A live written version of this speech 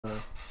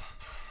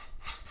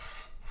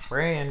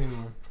Brand new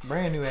one.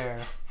 Brand new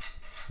arrow.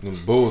 Them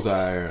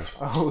bullseye arrows.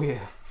 Oh yeah.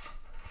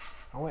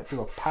 I went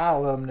through a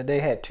pile of them today.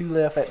 Had 2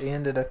 left at the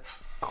end of the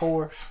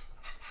course.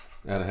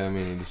 Out of how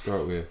many to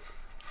start with?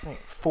 I think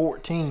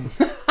 14.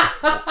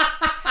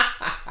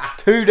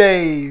 2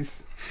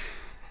 days.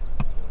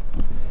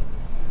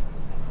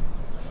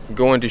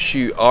 Going to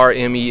shoot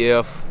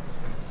RMEF.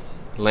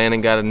 Landon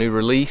got a new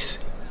release.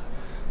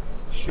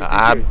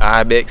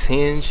 Ibex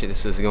hinge.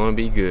 This is going to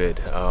be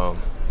good.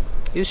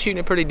 He was shooting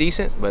it pretty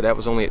decent, but that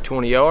was only at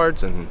 20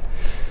 yards, and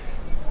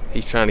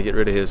he's trying to get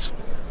rid of his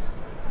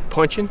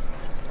punching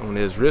on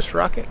his wrist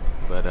rocket.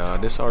 But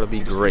this ought to be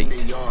great.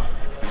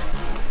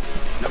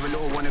 Never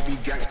know wanna be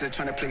gangster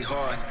trying to play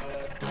hard.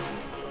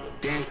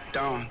 Ding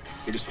dong,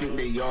 they just think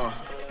they are.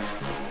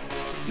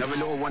 Never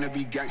know wanna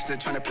be gangster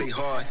trying to play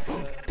hard.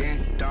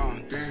 Ding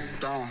dong, ding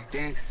dong,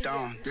 ding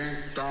dong, ding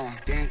dong,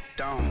 ding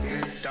dong,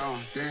 ding dong,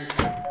 ding.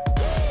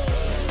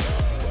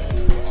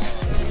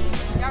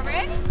 Y'all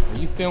ready? Are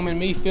you filming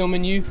me,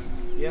 filming you?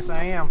 Yes,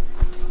 I am.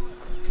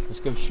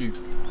 Let's go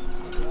shoot.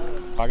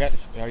 Are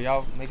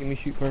y'all making me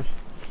shoot first?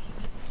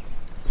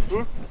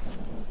 You're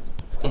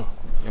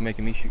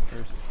making me shoot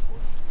first.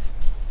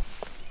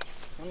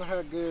 I don't know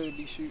how good it'd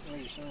be shooting with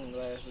your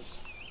sunglasses.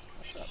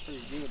 I shot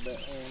pretty good back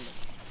then,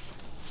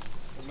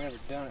 but I've never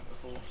done it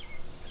before.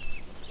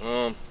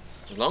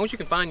 As long as you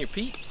can find your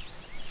peak,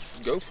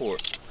 go for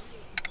it.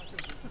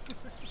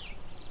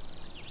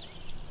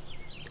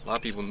 A lot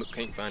of people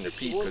can't find their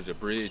peak because the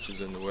bridge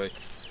is in the way.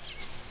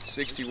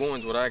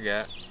 61's what I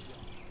got.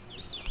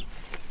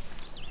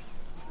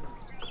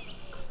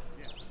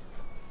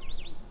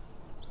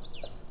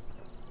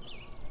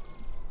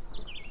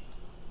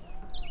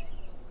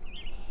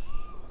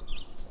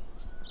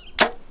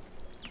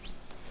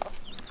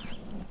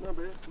 Not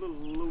bad, a little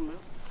low now.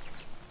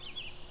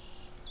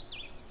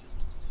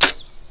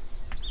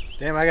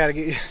 Damn, I gotta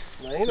get you.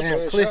 That ain't a Damn,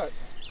 bad click. shot.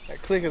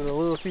 That click is a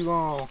little too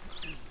long.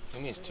 I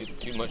mean, it's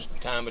too much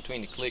time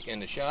between the click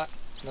and the shot.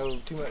 No,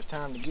 too much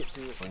time to get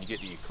to it. When you get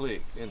to your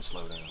click, then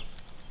slow down.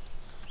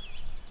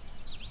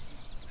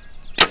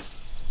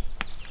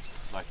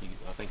 Like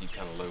I think you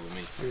kind of low with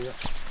me. Yeah.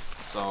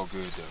 It's all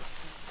good though.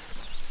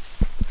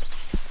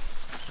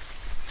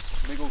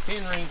 Big old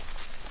pin ring.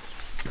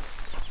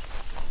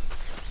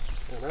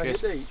 And I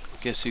hit 8.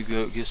 Guess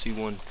who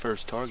won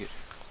first target?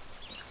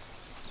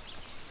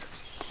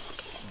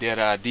 Dead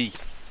ID.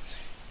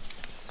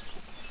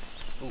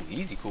 Oh,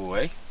 easy pull,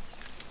 eh?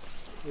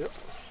 Yep.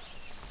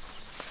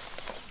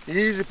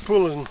 Easy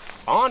pulling.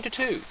 On to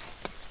 2.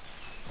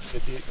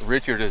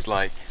 Richard is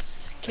like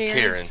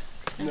Karen.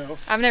 No.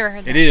 I've never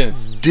heard that. It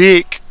is.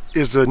 Dick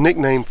is a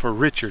nickname for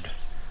Richard.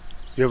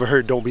 You ever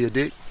heard "Don't be a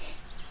dick"?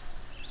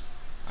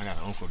 I got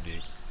an Uncle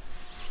Dick.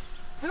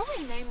 Who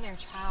would name their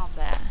child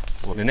that?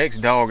 Well, the next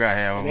dog I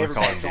have, I'm gonna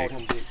call Everybody him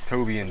called Dick. him Dick.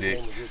 Toby and His Dick.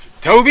 name was Richard.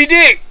 Toby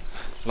Dick!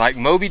 Like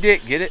Moby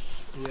Dick, get it?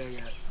 Yeah, I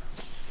got it.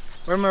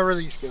 Where'd my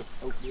release go?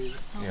 Oh, there.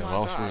 Oh Yeah, my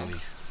lost gosh.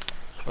 release.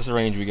 What's the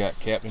range we got,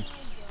 Captain?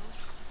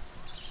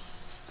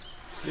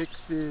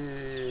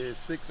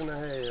 66 and a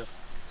half.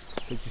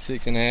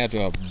 66 and a half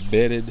to a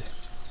bedded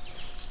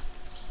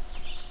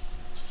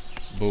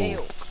bull.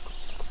 ELK.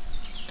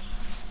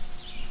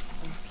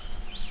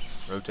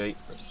 Rotate.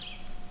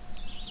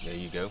 There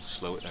you go.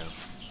 Slow it down.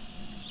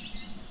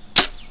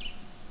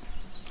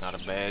 Not a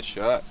bad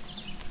shot.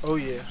 Oh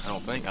yeah. I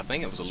don't think. I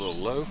think it was a little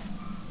low.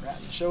 Right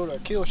in the shoulder, a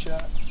kill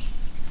shot.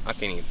 I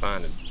can't even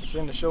find it. It's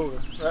in the shoulder,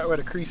 right where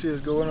the crease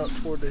is going up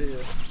toward the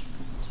head.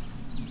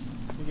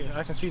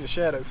 I can see the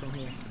shadow from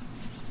here.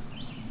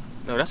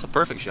 No, that's a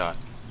perfect shot.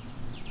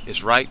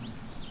 It's right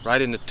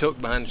in the tuck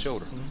behind the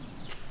shoulder.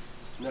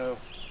 No,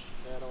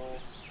 at all.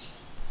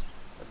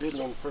 I did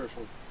it on the first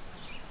one.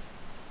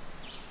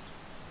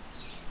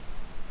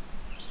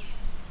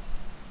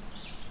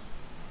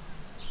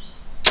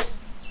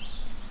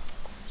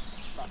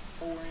 About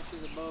 4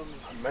 inches above me.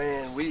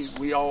 Man,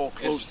 we all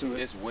close to it.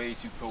 It's way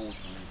too cold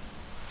for me.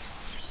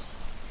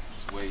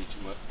 It's way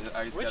too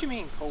much. What you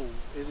mean cold?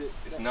 Is it?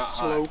 It's not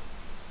Slow. hot.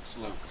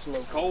 Slow.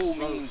 Slow. Cold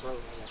Slow, means slow,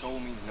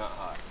 cold means not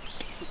hot.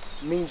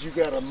 Means you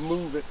gotta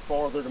move it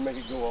farther to make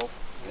it go off.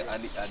 I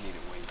need it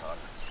way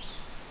hotter.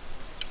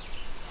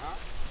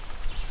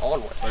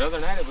 Onward. But other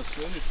than that, it was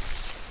smooth.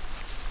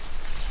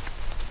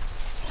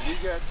 We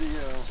got the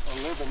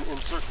 11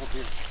 encircled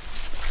here.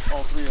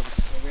 All 3 of us.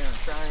 Are we on a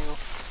triangle?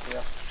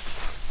 Yeah.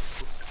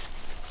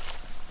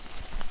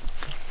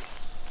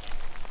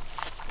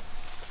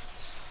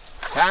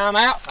 Time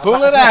out.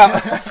 Pull it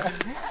out.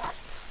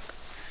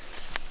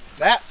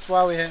 That's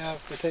why we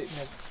have protecting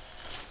it.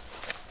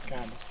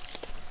 Kind of.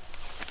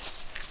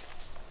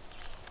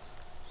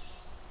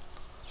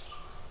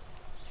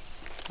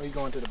 Are you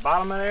going to the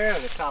bottom of there or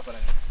the top of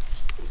there?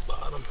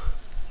 Bottom.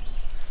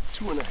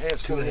 2.5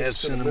 centimeters. 2.5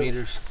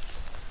 centimeters.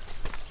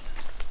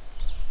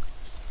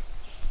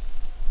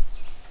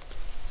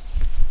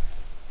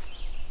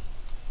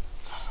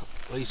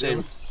 What do you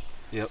say?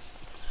 Yep.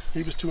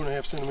 He was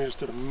 2.5 centimeters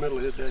to the middle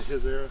of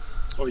his arrow,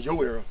 or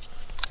your arrow,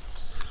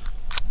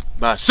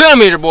 By a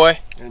centimeter, boy.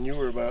 and you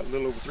were about a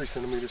little over 3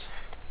 centimeters.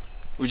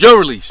 Was your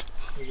release?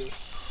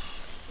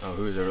 Oh,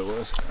 whoever it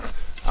was.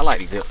 I like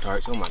these ELK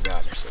targets. Oh my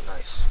God, they're so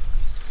nice.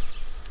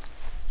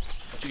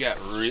 What you got,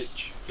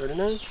 Rich?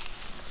 39?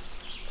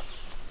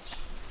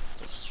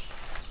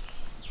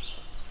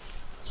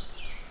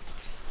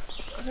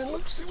 I didn't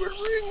look to see where the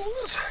ring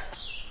was.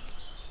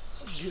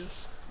 I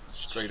guess.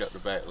 Straight up the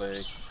back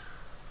leg.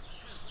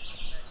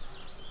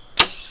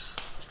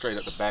 Straight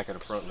up the back of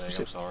the front leg,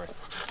 I'm sorry.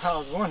 I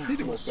was wondering. He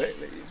did my back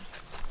leg.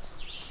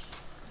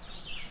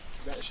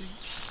 Back sheet.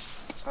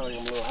 I think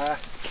I'm a little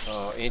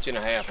high. Inch and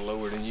a half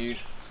lower than you.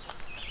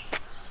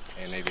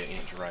 And maybe an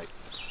inch right.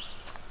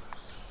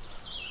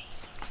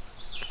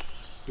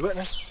 You what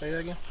now? Say that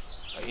again.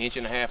 An inch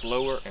and a half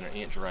lower and an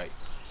inch right.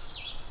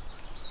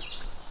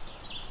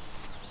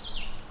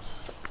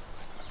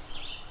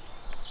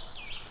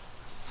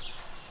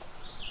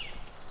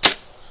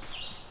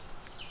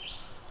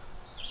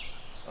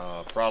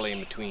 Probably in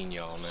between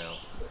y'all now.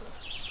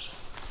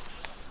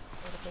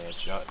 Not a bad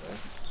shot there.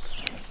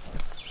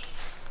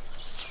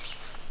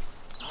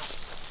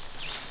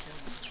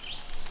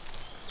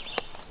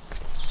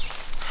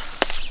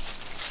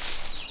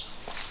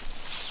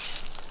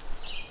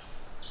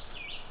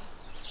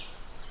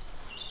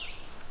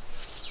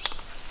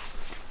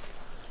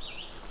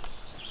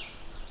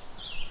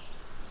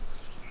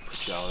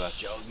 Put y'all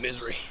out y'all's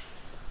misery.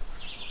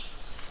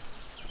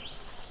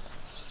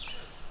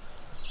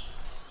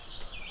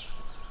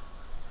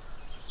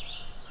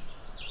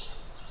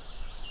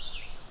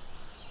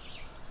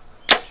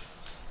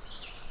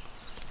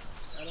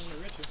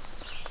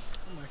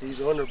 He's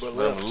under but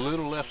Well, left. a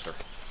little lefter.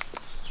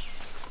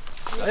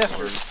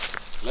 Lefter.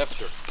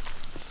 Lefter.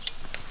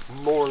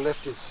 More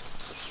lefties.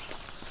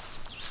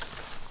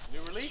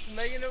 New release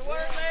making it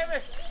work,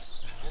 baby.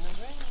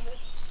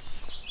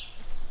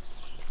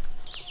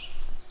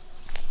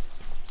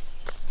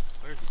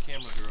 Where's the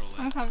camera girl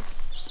at? Okay.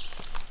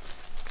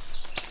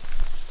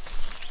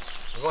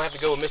 We're gonna have to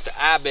go with Mr.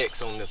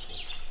 Ibex on this one.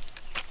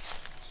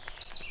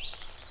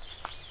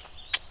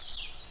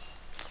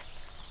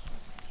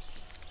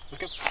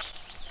 Let's go.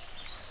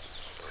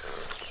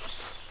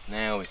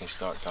 Now we can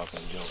start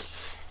talking junk.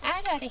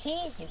 I gotta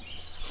hear you.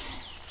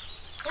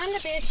 I'm the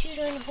best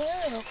shooter in the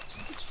world.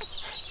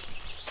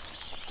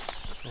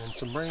 And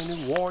some brand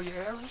new Warrior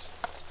arrows.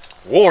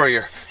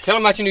 Warrior. Tell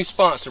them about your new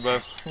sponsor,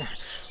 bro.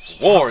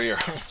 Warrior.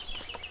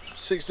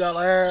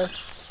 $6 arrows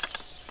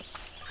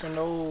from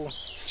the old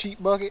cheap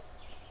bucket.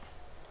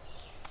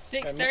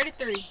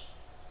 $6.33.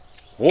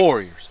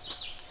 Warriors.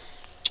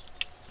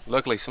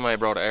 Luckily, somebody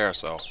brought an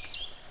aerosol.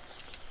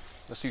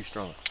 Let's see who's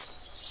stronger.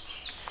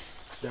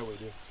 That way,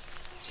 dude.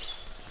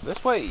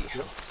 This way.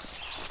 Yep.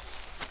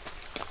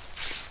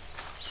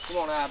 Come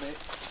on,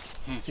 Ibex.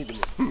 He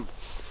did.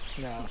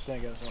 No, I was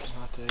thinking of something.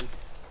 I'll tell you.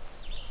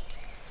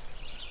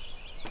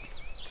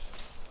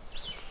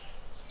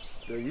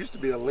 There used to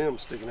be a limb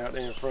sticking out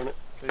there in front of it.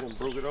 They done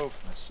broke it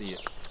off. I see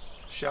it.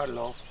 Shot it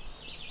off.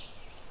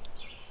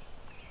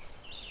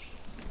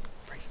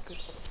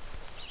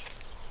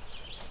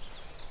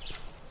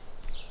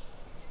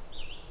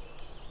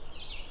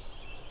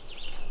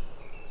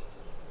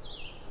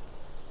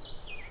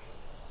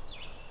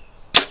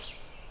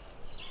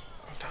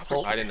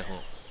 Right in the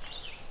hump.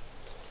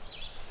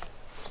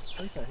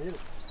 At least I hit it.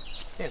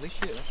 Yeah, at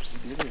least you did.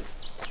 You did it.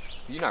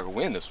 You're not gonna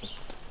win this one.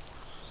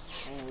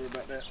 I ain't worried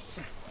about that.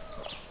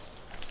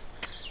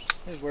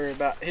 Just worried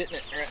about hitting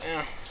it right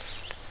now.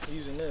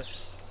 Using this.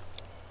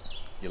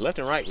 Your left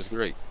and right was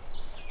great.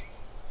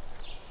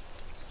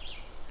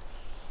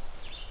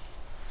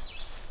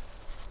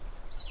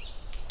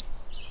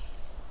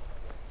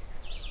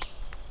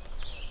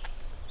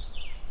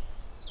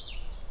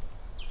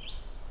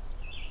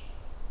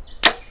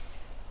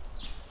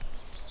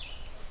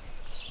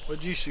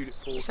 What'd you shoot it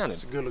for? It sounded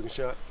It's a good looking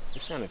shot.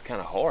 kind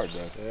of hard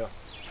though. Yeah.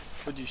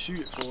 What'd you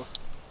shoot it for?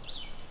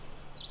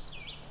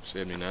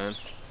 79.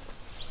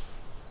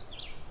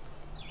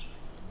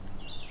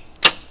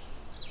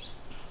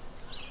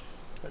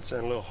 That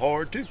sounded a little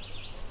hard too.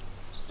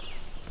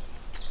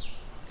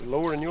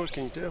 Lower than yours,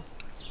 can you tell?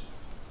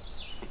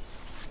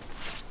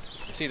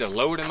 It's either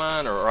lower than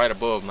mine or right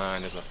above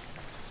mine.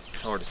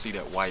 It's hard to see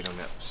that white on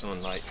that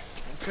sunlight.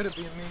 It could have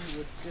been me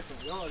with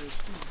different yardage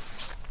too.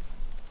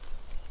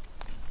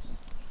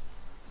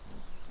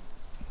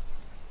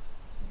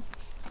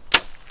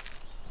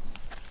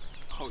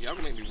 Oh, y'all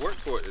gonna make me work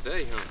for it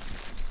today, huh?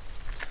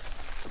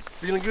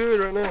 Feeling good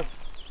right now.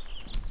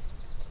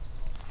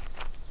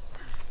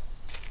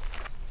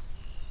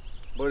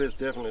 But it's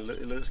definitely,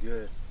 it looks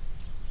good.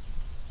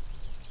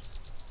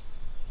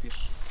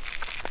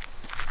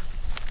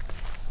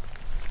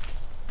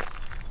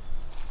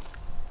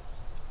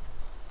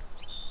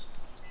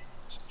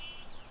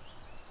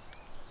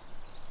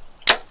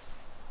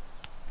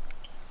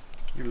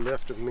 You're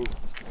left of me.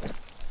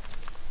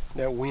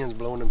 That wind's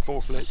blowing them four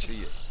I flats.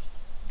 see it.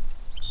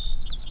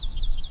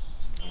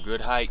 On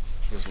good height,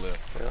 was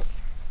left. Yeah.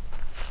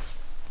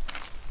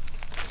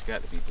 It's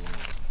got to be blowing.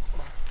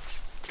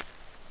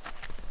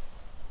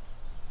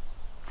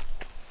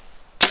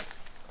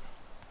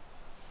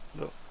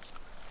 Look,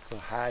 a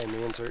little high in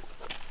the insert.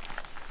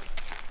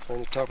 On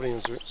the top of the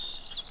insert.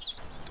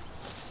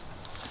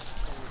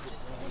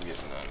 I'm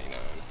getting 99,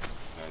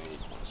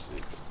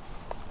 98.6.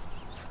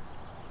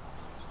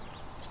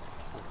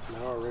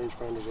 Now our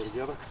rangefinders are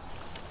together.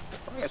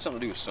 Probably got something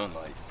to do with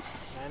sunlight.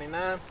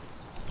 99.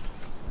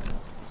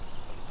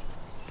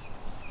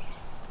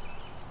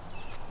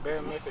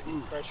 Barometric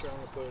pressure, I'm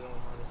gonna put it on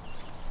 100.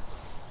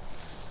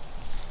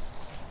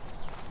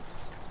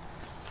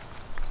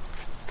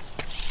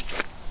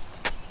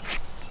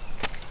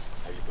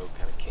 How your boat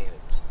kind of canted.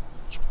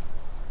 So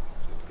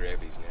the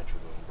gravity's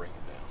naturally going to bring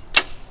it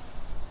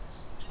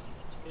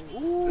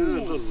down. Ooh,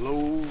 a little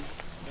low.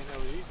 Think that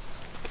was you?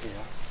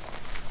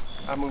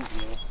 Yeah. I moved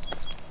now.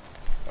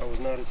 I was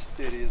not as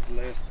steady as the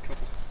last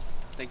couple.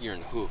 I think you're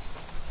in the hoof.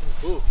 In the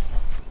hoof.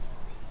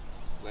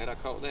 Glad I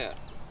caught that.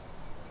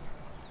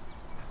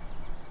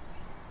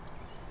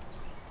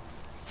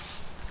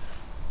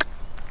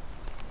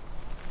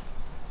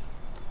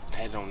 I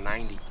had it on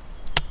 90.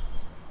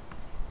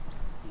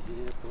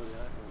 Yeah, buddy, I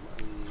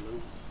am low.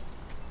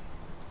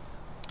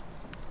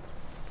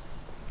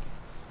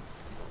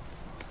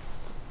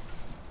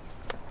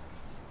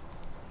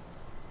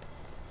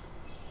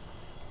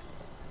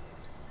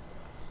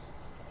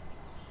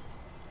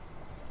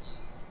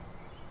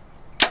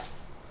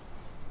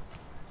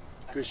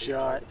 Good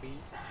shot.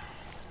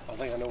 I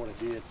think I know what I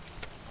did.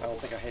 I don't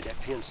think I had that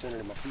pin centered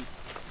in my feet.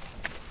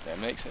 That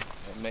makes it.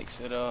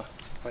 I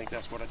think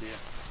that's what I did.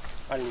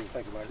 I didn't even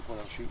think about it when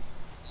I was shooting.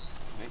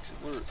 Makes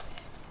it work.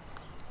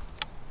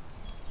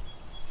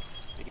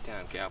 Take your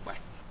time, cowboy.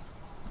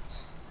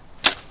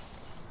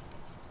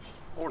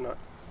 Or not.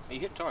 You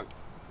hit the target.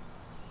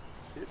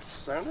 It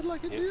sounded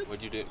like it Yeah, did.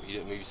 what'd you do? You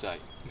didn't move your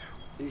sight.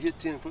 He hit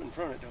 10 foot in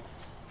front of it though.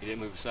 You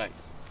didn't move your sight.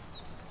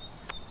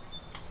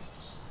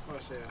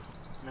 What's that?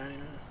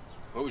 99?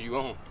 What was you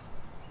on?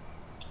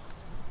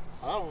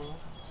 I don't know.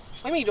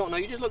 What do you mean you don't know?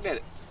 You just looked at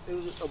it. It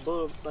was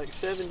above like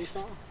 70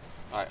 something.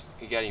 All right,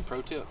 you got any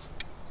pro tips?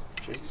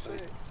 Check your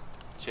sight.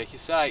 Check your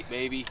sight,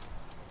 baby.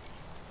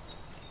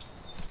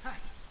 Yeah,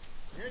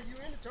 you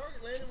in the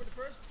target landing with the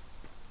first.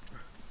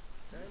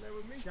 Down there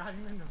with me. Shot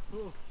him in the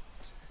hoof.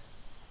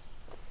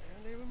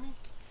 Down there with me.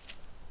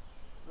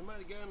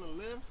 Somebody got an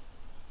 11.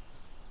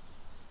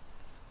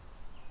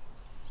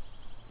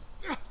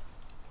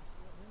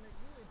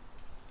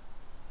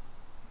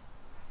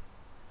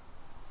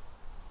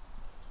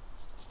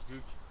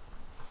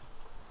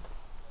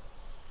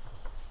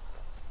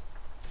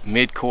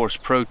 Mid-course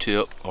pro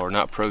tip, or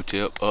not pro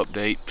tip,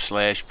 update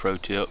 / pro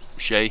tip.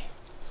 Shay,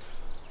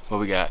 what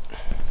we got?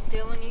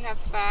 Dylan, you have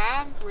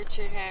 5.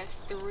 Richard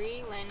has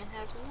 3. Landon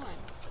has 1.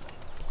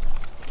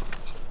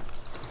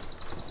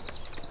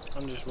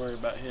 I'm just worried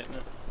about hitting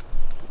it.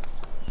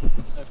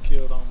 I've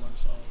killed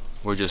almost all of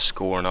them. We're just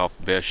scoring off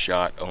best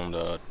shot on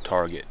the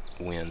target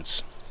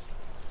wins.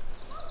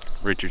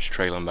 Richard's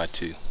trailing by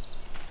 2.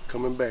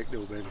 Coming back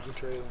though, baby. I'm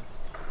trailing.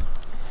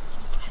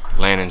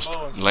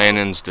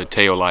 Landon's the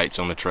tail lights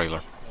on the trailer.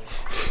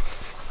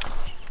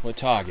 What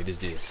target is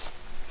this?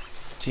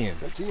 10.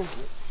 10.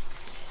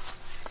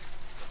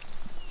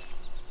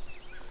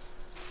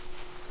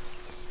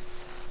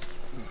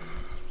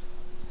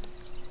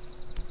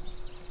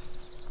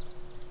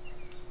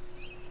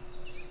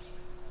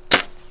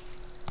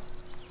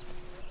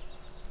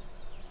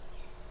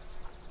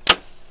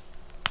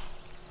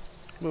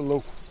 A little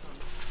low.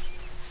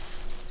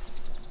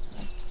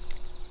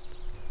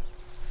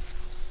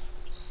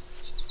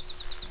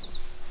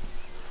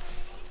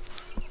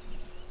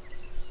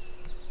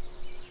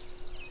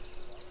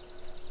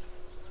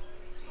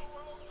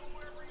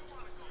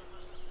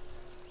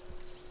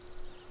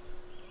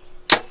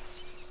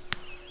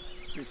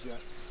 Good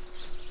shot.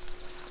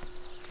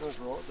 That's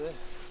right there.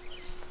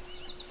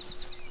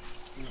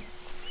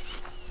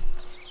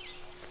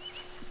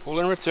 Pull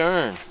and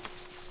return.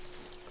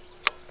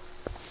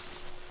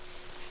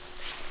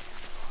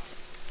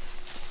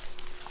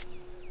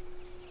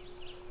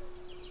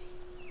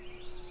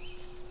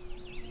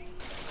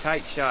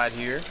 Tight shot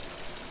here.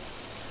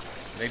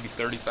 Maybe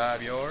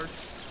 35 yards.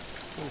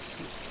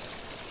 26.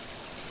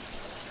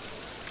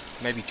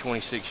 Maybe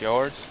 26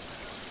 yards.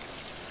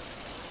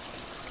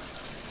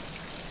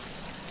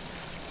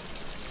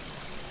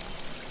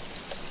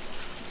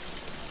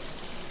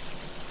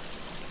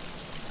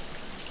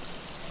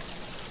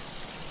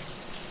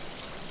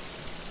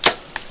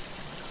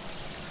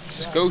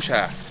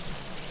 Scotia.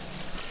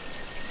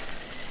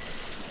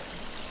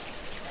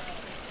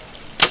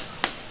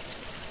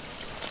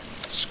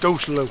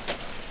 Scotia.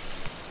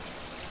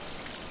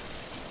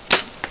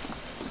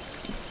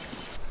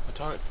 A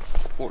target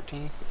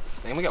 14.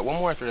 And we got one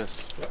more after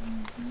this. Yep.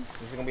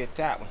 This is gonna be a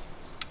tight one.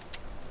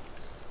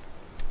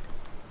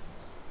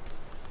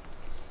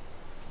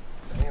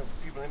 Damn,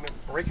 people ain't been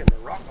breaking the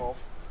rock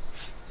off.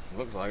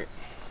 Looks like it.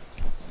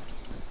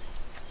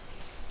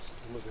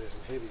 He must have had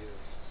some heavy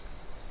ass.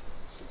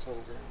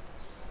 600 grams.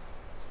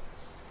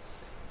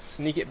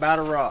 Sneak it by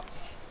the rock.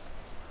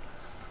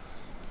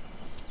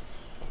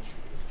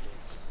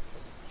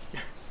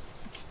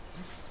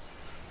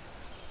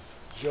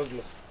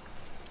 Juggler.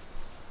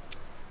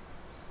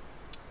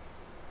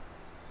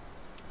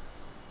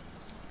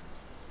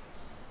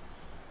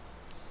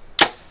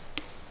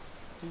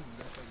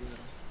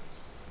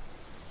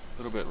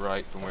 little bit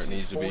right from where it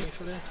needs to be.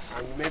 For this?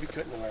 You may be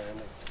cutting the line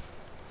there.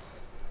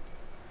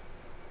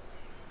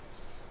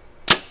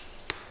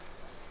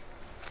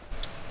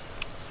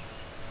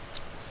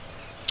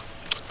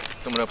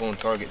 Coming up on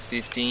target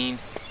 15.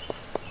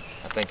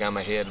 I think I'm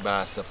ahead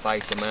by a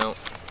suffice amount.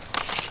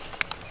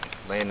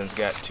 Landon's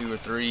got 2 or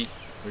 3.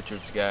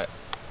 Richard's got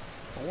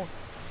 4,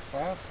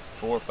 5.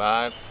 4 or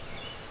 5.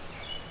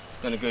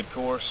 It's been a good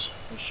course,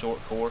 a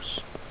short course.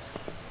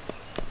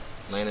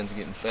 Landon's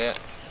getting fat.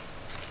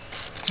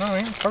 No,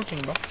 ain't protein,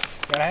 bro.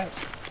 Gotta have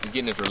it. He's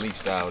getting his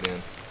release dialed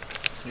in.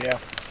 Yeah.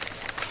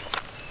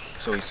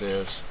 So he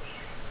says.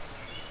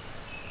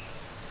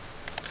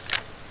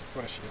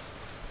 What a shit.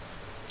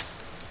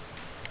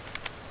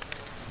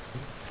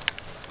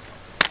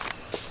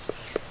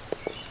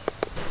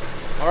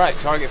 All right,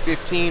 target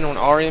 15 on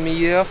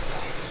RMEF.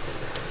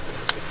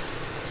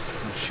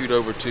 We'll shoot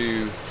over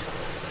to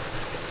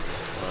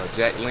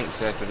Jack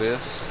Links after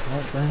this.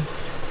 Lunch room.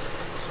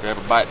 Grab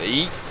a bite to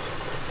eat.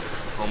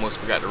 Almost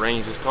forgot to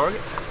range this target.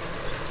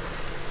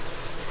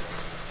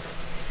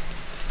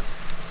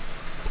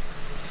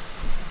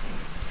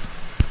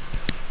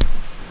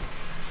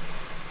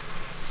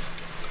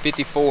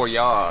 "54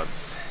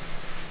 yards.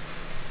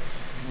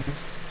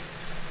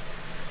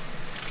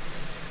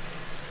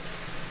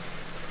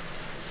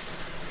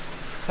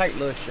 Tight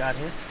little shot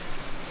here.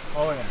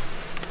 Oh yeah.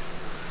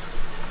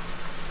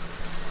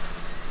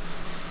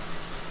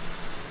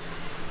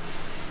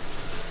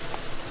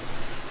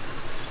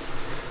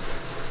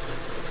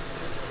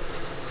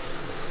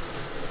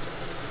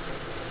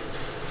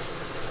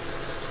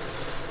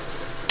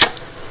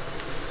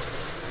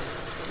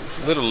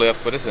 A little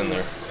left, but it's in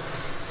there.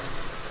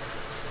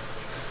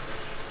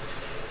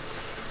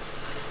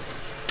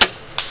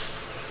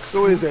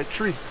 So is that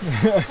tree.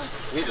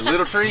 Hit the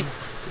little tree.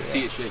 Yeah.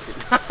 See it shaking.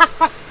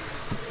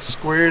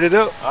 Squared it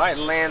up. All right,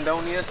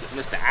 Landonius,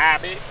 Mr.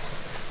 Ibex.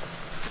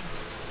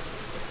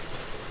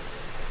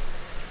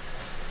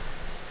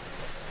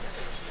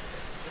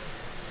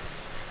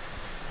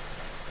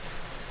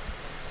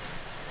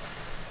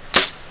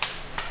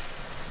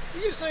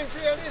 You get the same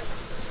tree out there?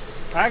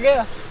 I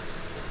guess.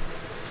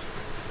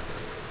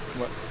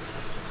 What?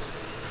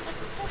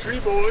 Tree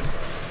boys.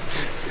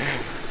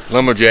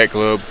 Lumberjack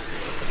Club.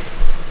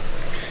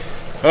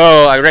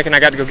 Oh, I reckon I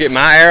got to go get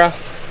my arrow.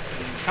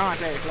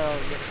 Contact club.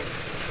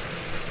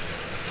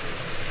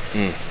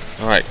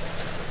 All right.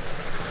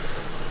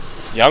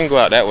 Y'all can go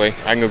out that way.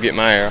 I can go get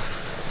my arrow.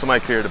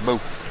 Somebody clear the bow.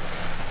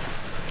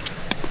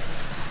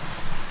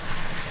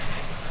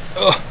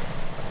 Ugh.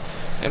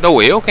 And no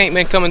ELK ain't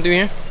been coming through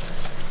here.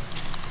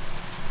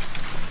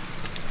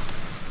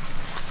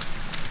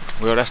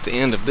 Well, that's the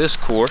end of this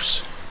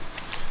course.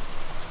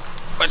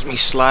 Watch me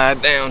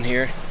slide down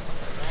here.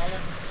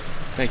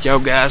 Thank y'all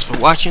guys for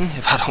watching.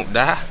 If I don't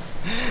die,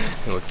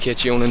 and we'll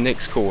catch you on the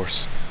next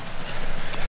course.